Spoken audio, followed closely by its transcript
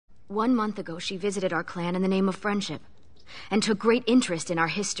1 month ago, she visited our clan in the name of friendship, and took great interest in our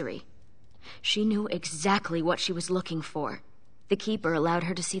history. She knew exactly what she was looking for. The Keeper allowed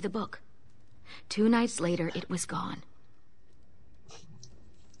her to see the book. 2 nights later, it was gone.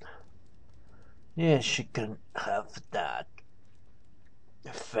 Yeah, she can have that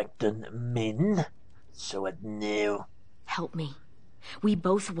effect on men, so I'd know. Help me. We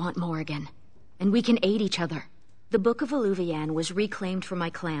both want Morrigan, and we can aid each other. The Book of Eluvian was reclaimed for my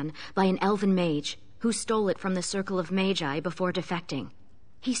clan by an elven mage who stole it from the Circle of Magi before defecting.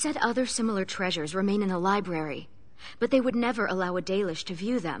 He said other similar treasures remain in the library, but they would never allow a Dalish to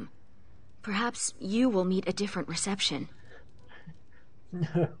view them. Perhaps you will meet a different reception.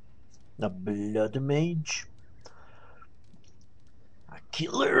 A blood mage? A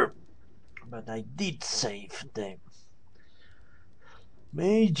killer? But I did save them.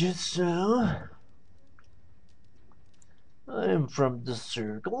 Mages, so... I am from the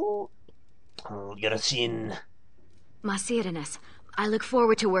Circle. I'll get us in. Masirinas, I look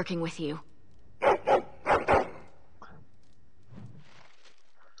forward to working with you.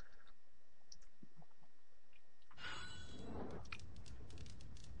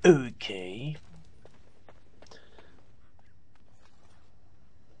 Okay.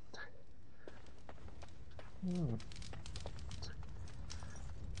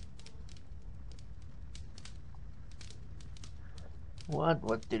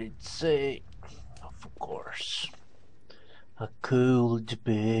 What did it say? Of course. A cold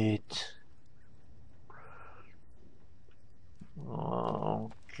bed.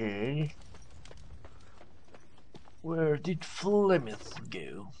 Okay. Where did Flavius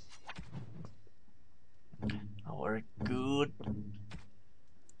go? Our good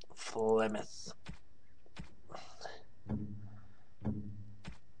Flavius.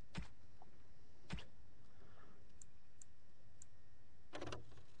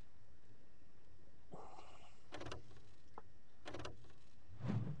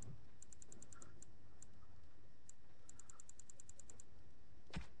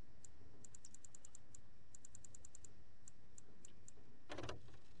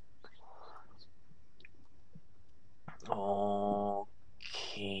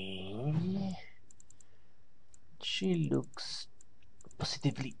 Okay. She looks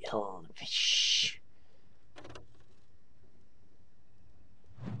positively elvish.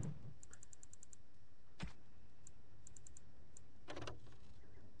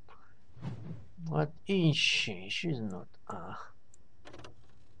 What is she? She's not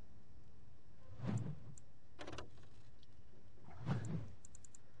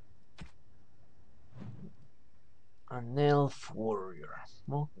an elf warrior.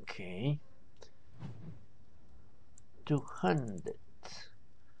 Okay. 200.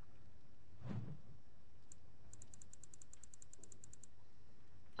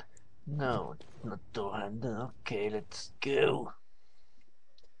 No, not 200. Okay, let's go.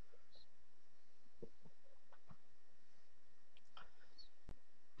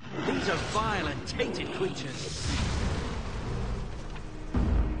 These are vile and tainted creatures.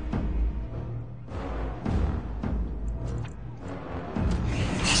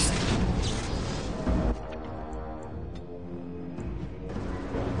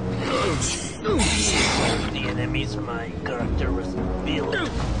 The enemies my character was built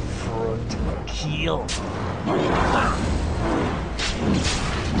for to kill.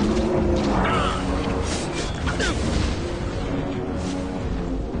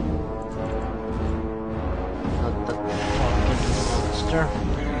 Not that fucking monster.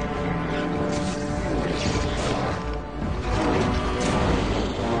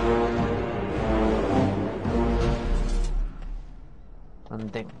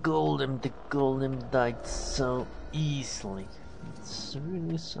 And the golem died so easily. It's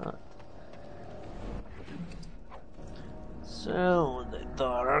really sad. So the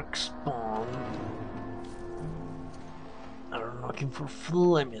Darkspawn are looking for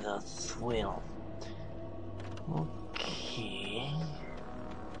Flavius as well. Okay.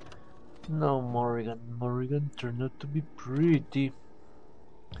 No, Morrigan turned out to be pretty.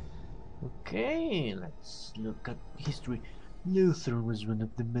 Okay, let's look at history. Luther was one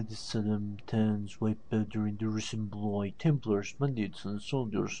of the Medicine towns wiped out during the recent Blood. Templars, bandits, and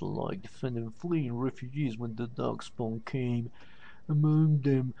soldiers alike defended fleeing refugees when the Darkspawn came. Among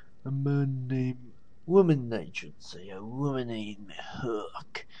them, a woman named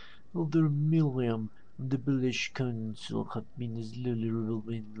Hook. Elder Milliam and the village council had been slowly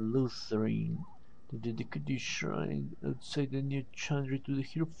rebuilding Lutheran. They dedicated shrine outside the new chantry to the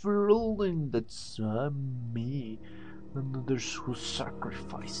hero Ferlin. That's me. And others who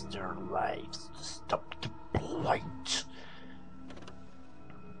sacrificed their lives to stop the blight.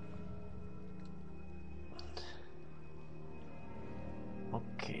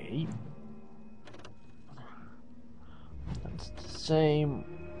 same.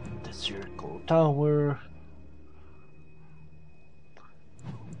 The circle tower.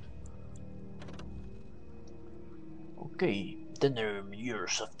 Okay, 10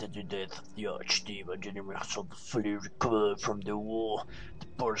 years after the death of the Archdemon, Jeremy has fully recovered from the war. The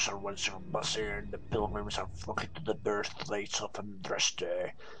birds are once busting and the pilgrims are flocking to the birthplace of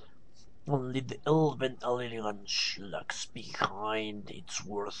Andraste. Only the elven alliance lags behind. Its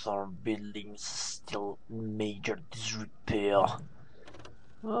worth our buildings still in major disrepair.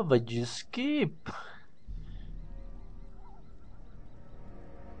 Oh, but you skip.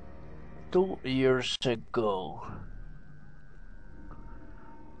 2 years ago.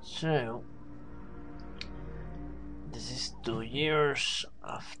 So, this is 2 years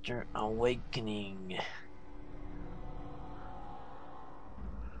after awakening.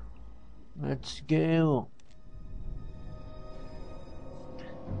 Let's go.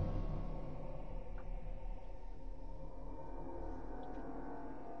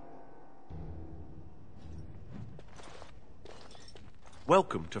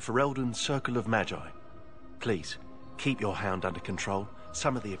 Welcome to Ferelden's Circle of Magi. Please, keep your hound under control.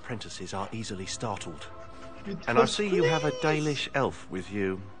 Some of the apprentices are easily startled. And I see you have a Dalish elf with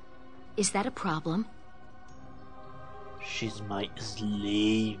you. Is that a problem? She's my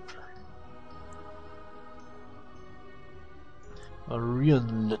slave.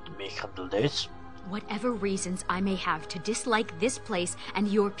 Arian, let me handle this. Whatever reasons I may have to dislike this place and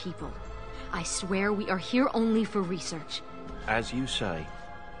your people, I swear we are here only for research. As you say,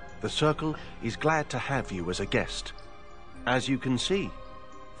 the Circle is glad to have you as a guest. As you can see,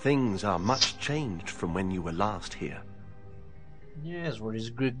 things are much changed from when you were last here. Yes, where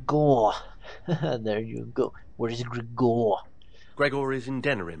is Gregor? There you go. Where is Gregor? Gregor is in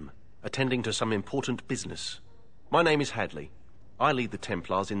Denerim, attending to some important business. My name is Hadley. I lead the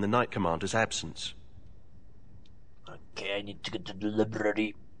Templars in the Knight Commander's absence. Okay, I need to get to the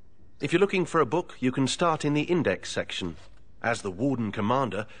library. If you're looking for a book, you can start in the index section. As the Warden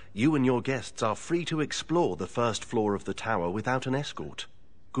Commander, you and your guests are free to explore the first floor of the tower without an escort.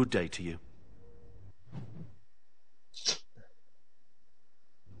 Good day to you.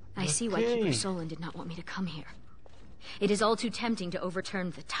 I see why Keeper Solon did not want me to come here. It is all too tempting to overturn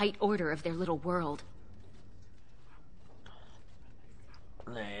the tight order of their little world.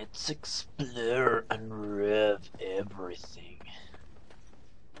 Let's explore and rev everything.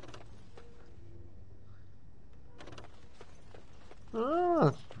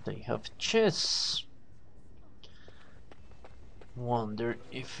 Ah, they have chests. Wonder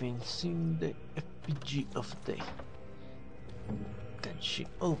if it's in the FPG of the... Can she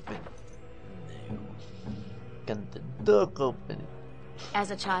open? No. Can the dog open it?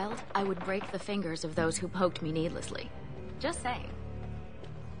 As a child, I would break the fingers of those who poked me needlessly. Just saying.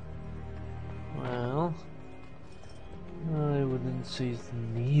 Well, I wouldn't say it's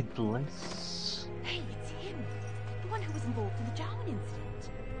needless. Hey, it's him. The one who was involved in the Jowan incident.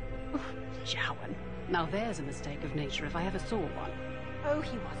 Jowan? Now there's a mistake of nature if I ever saw one. Oh,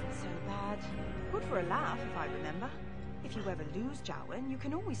 he wasn't so bad. Good for a laugh, if I remember. If you ever lose Jowan, you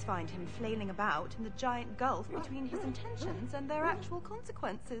can always find him flailing about in the giant gulf between his intentions and their actual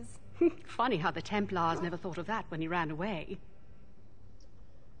consequences. Funny how the Templars never thought of that when he ran away.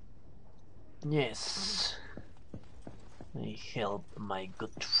 Yes. I help my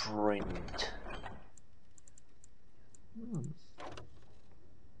good friend.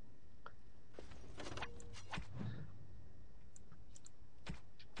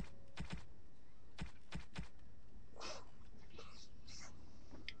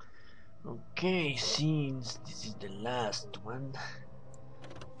 Okay, since this is the last one,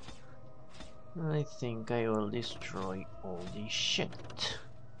 I think I will destroy all this shit.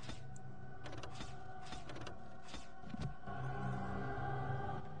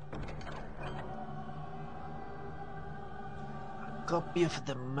 A copy of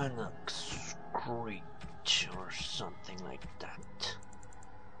the Monarch's Screech or something like that.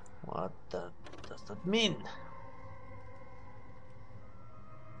 What does that mean?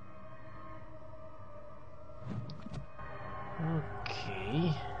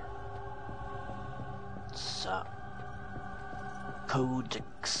 Okay. It's a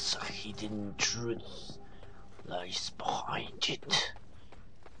codex, a hidden truth lies behind it.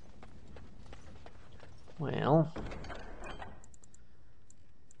 Well,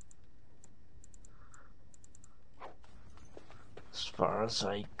 as far as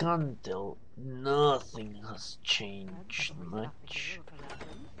I can tell, nothing has changed much.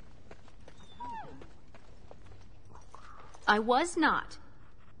 I was not.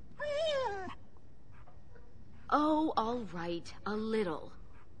 Oh, all right, a little.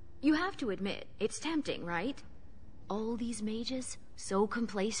 You have to admit, it's tempting, right? All these mages, so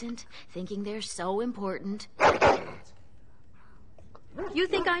complacent, thinking they're so important. You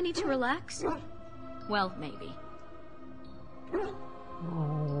think I need to relax? Well, maybe.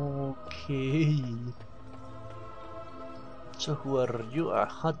 Okay. So who are you,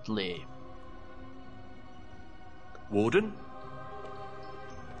 Hutley? Warden?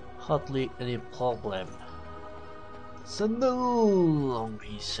 Hutley, any problem? So no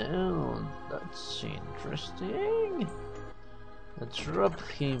longer sound. That's interesting. Let's rob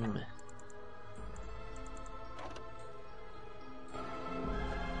him.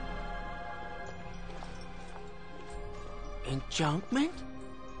 Enchantment?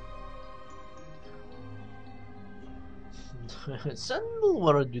 Sandal,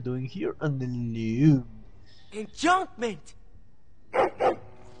 what are you doing here on the loom? Enchantment!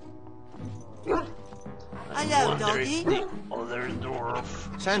 Hello, doggy. The other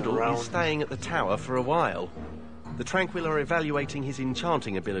dwarf Sandal is staying at the tower for a while. The Tranquil are evaluating his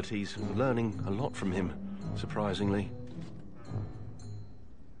enchanting abilities and learning a lot from him, surprisingly.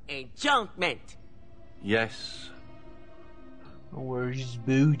 Enchantment! Yes. Where's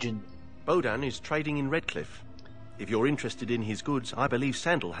Bojan? Bodan is trading in Redcliffe. If you're interested in his goods, I believe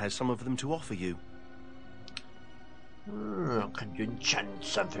Sandal has some of them to offer you. Can you enchant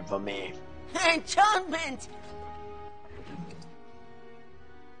something for me? Enchantment!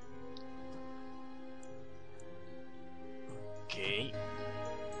 Okay,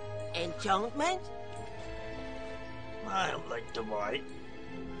 Enchantment? I'd like to buy.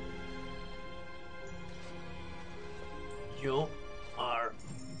 You are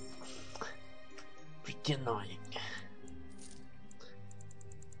pretty annoying.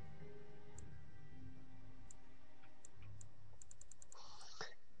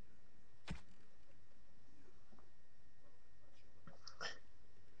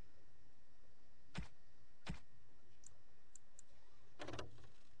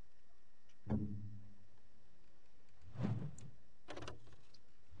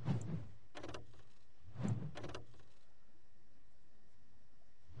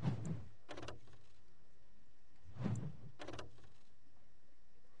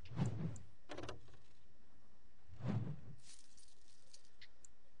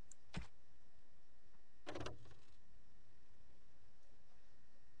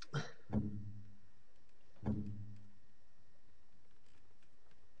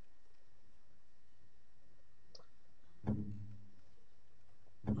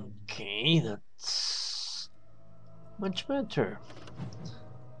 Okay, that's much better.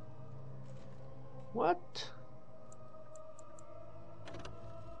 What?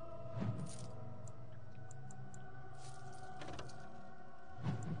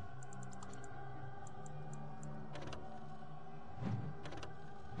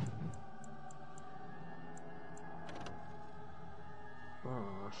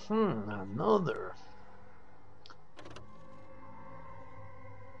 Another.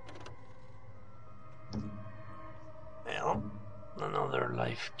 Well, another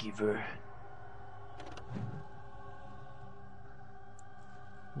life giver.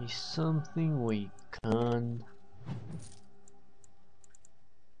 Is something we can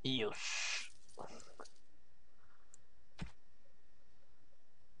use.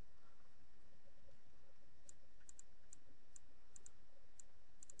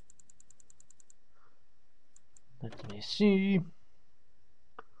 Let me see.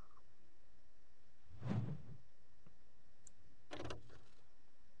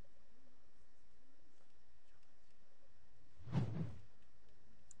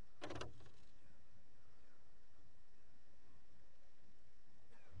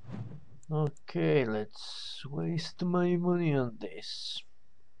 Okay, let's waste my money on this.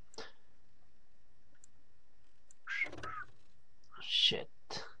 Shit.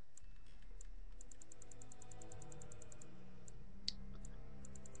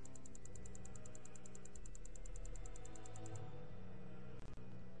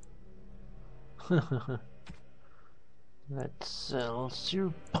 Let's sell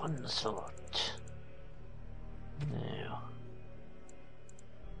Sir Pansalot. Now.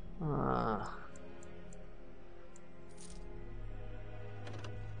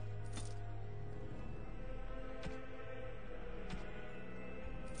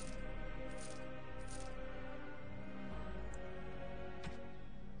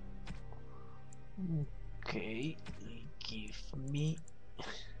 Okay, give me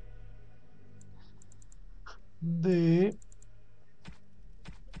the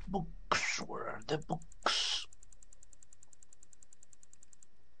books. Where are the books?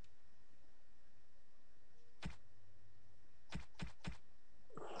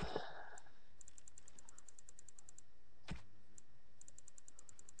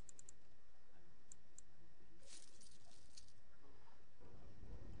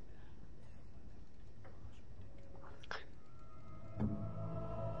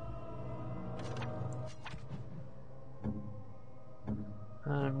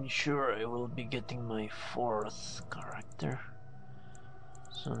 sure I will be getting my 4th character.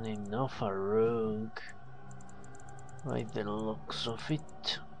 Soon enough, a rogue. By the looks of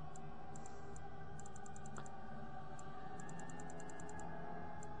it.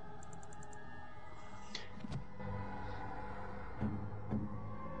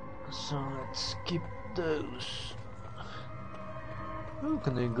 So let's skip those. How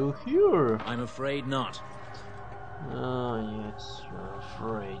can I go here? I'm afraid not. Ah, yes, you're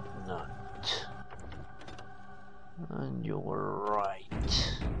afraid not. And you were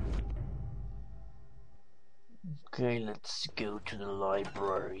right. Okay, let's go to the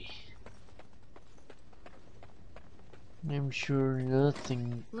library. I'm sure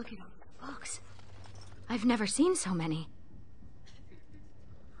nothing... Look at all the books. I've never seen so many.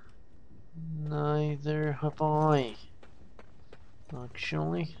 Neither have I.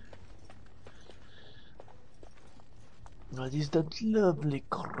 Actually. What is that lovely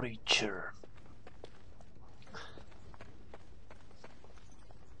creature?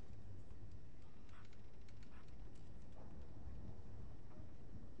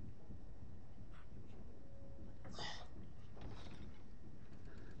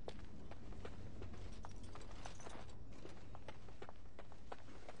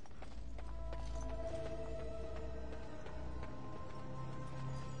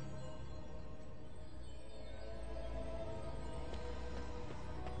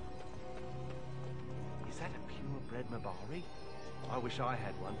 Purebred Mabari? I wish I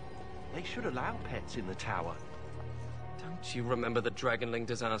had one. They should allow pets in the tower. Don't you remember the Dragonling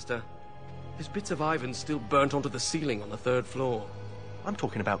disaster? There's bits of Ivan still burnt onto the ceiling on the 3rd floor. I'm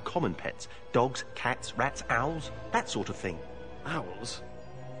talking about common pets. Dogs, cats, rats, owls, that sort of thing. Owls?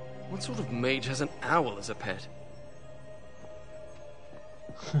 What sort of mage has an owl as a pet?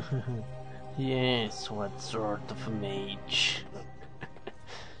 Yes, what sort of a mage?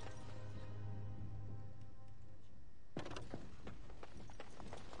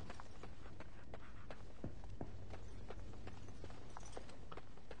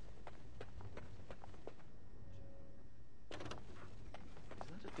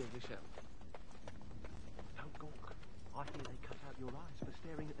 Don't gawk. I hear they cut out your eyes for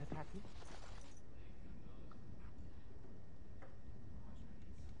staring at their pattern.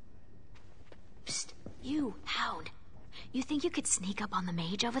 Psst, you, Hound. You think you could sneak up on the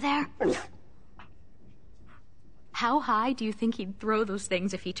mage over there? How high do you think he'd throw those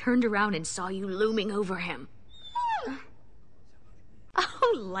things if he turned around and saw you looming over him?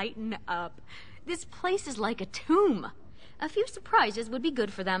 Oh, lighten up. This place is like a tomb. A few surprises would be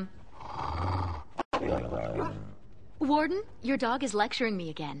good for them. Warden, your dog is lecturing me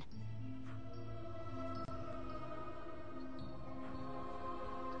again.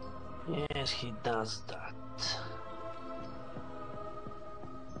 Yes, he does that.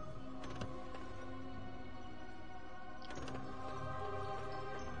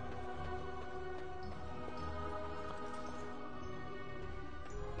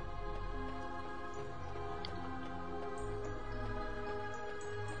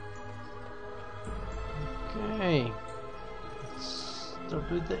 Okay, let's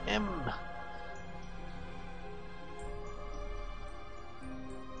start with the M.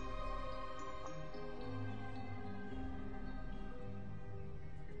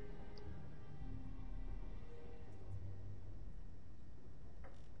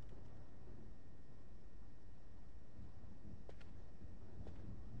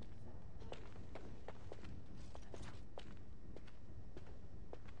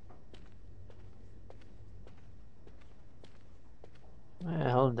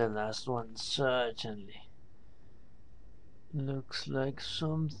 Well, the last one certainly looks like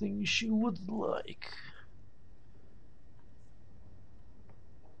something she would like.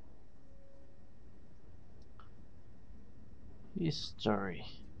 History.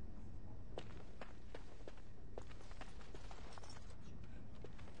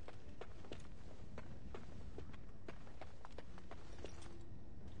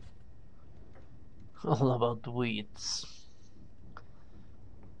 All about weeds.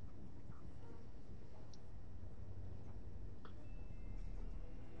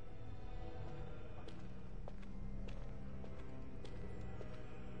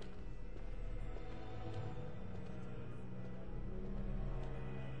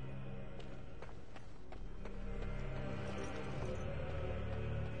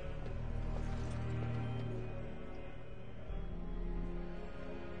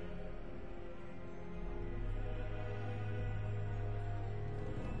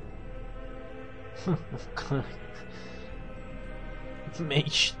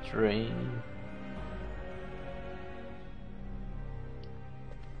 Mage training.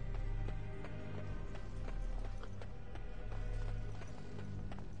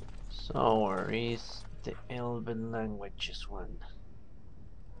 So where is the Elven languages one?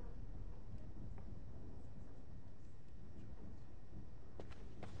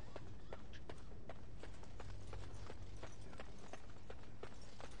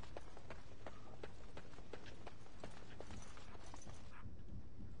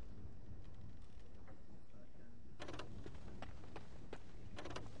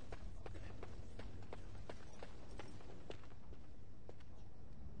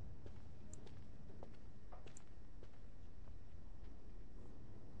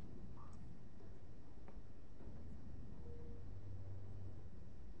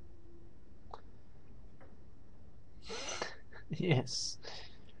 Yes.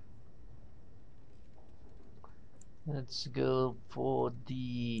 Let's go for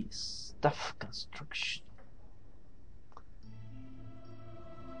the staff construction.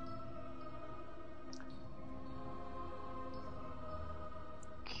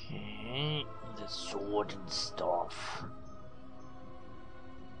 Okay, the sword and staff.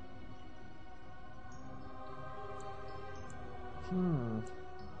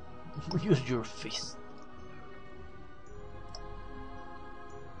 Use your fist.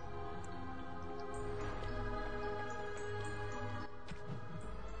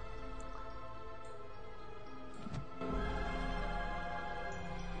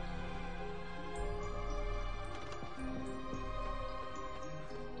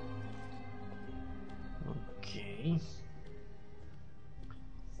 Okay.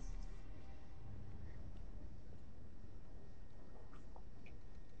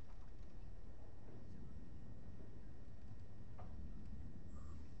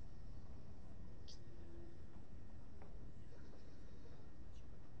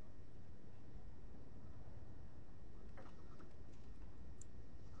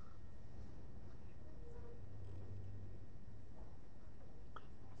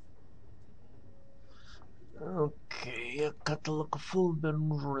 Okay, a catalog of Elven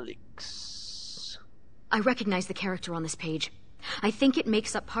relics. I recognize the character on this page. I think it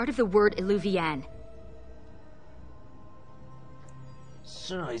makes up part of the word Illuvian.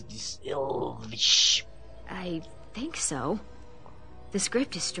 So is this Elvish? I think so. The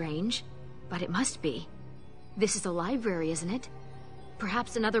script is strange, but it must be. This is a library, isn't it?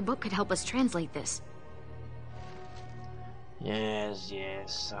 Perhaps another book could help us translate this.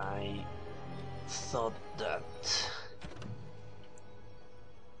 Yes, I thought that.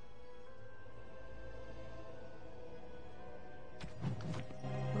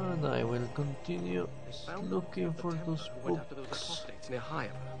 And I will continue looking for those books. Near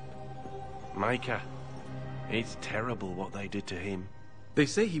Higher. Micah, it's terrible what they did to him. They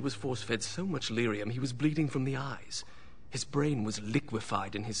say he was force-fed so much lyrium he was bleeding from the eyes. His brain was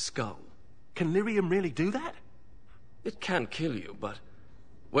liquefied in his skull. Can lyrium really do that? It can kill you, but...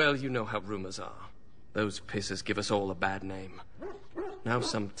 well, you know how rumors are. Those pisses give us all a bad name. Now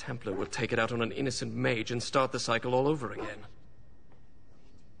some Templar will take it out on an innocent mage and start the cycle all over again.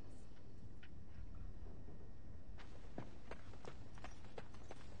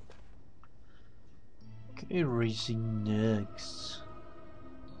 Okay, racing next.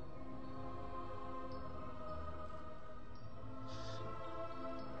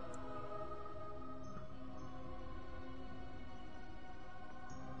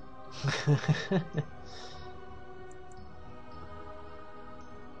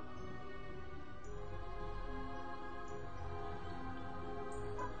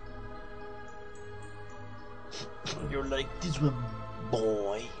 You're like this one,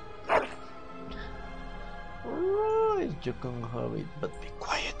 boy. Alright, you can have it, but be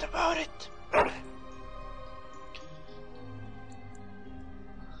quiet about it.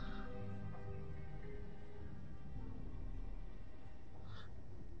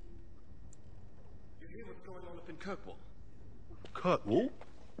 You hear what's going on up in Kirkwall? Kirkwall?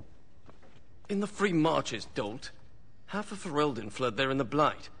 In the Free Marches, dolt. Half of Ferelden fled there in the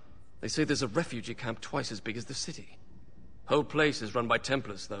Blight. They say there's a refugee camp twice as big as the city. Whole place is run by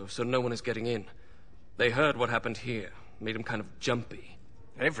Templars, though, so no one is getting in. They heard what happened here, made them kind of jumpy.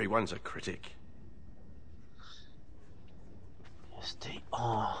 Everyone's a critic. Yes, they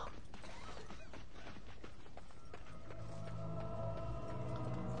are.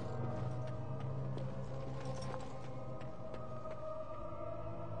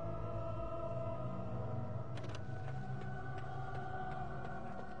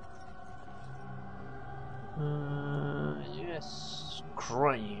 Yes,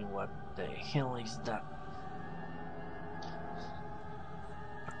 crying. What the hell is that?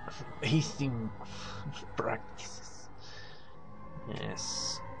 Facing practices.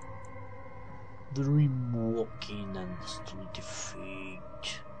 Yes. Dream walking and still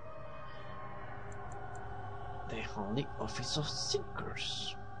defeat. Only Office of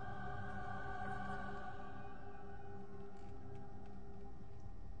Seekers.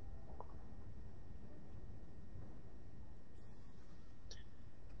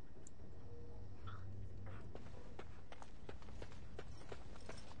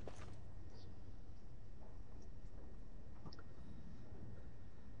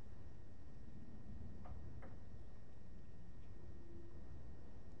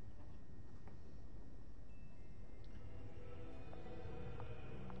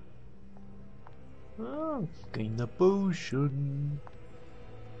 Oh, gain a potion.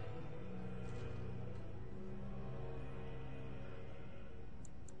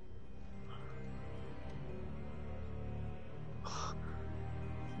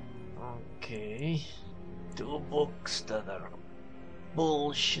 Okay, 2 books that are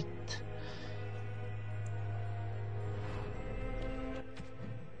bullshit.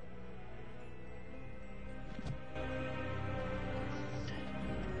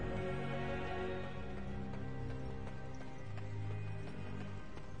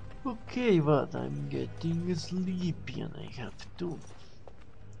 Okay, but I'm getting sleepy and I have to.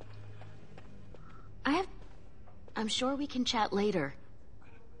 I'm sure we can chat later.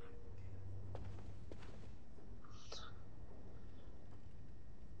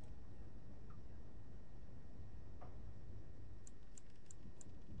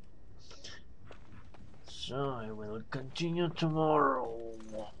 So I will continue tomorrow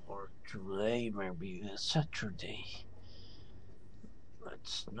or today, maybe Saturday.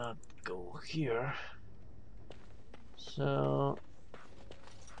 Let's not go here. So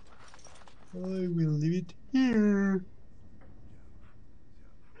I will leave it here.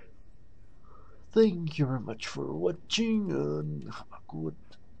 Thank you very much for watching and have a good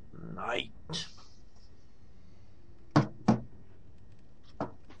night.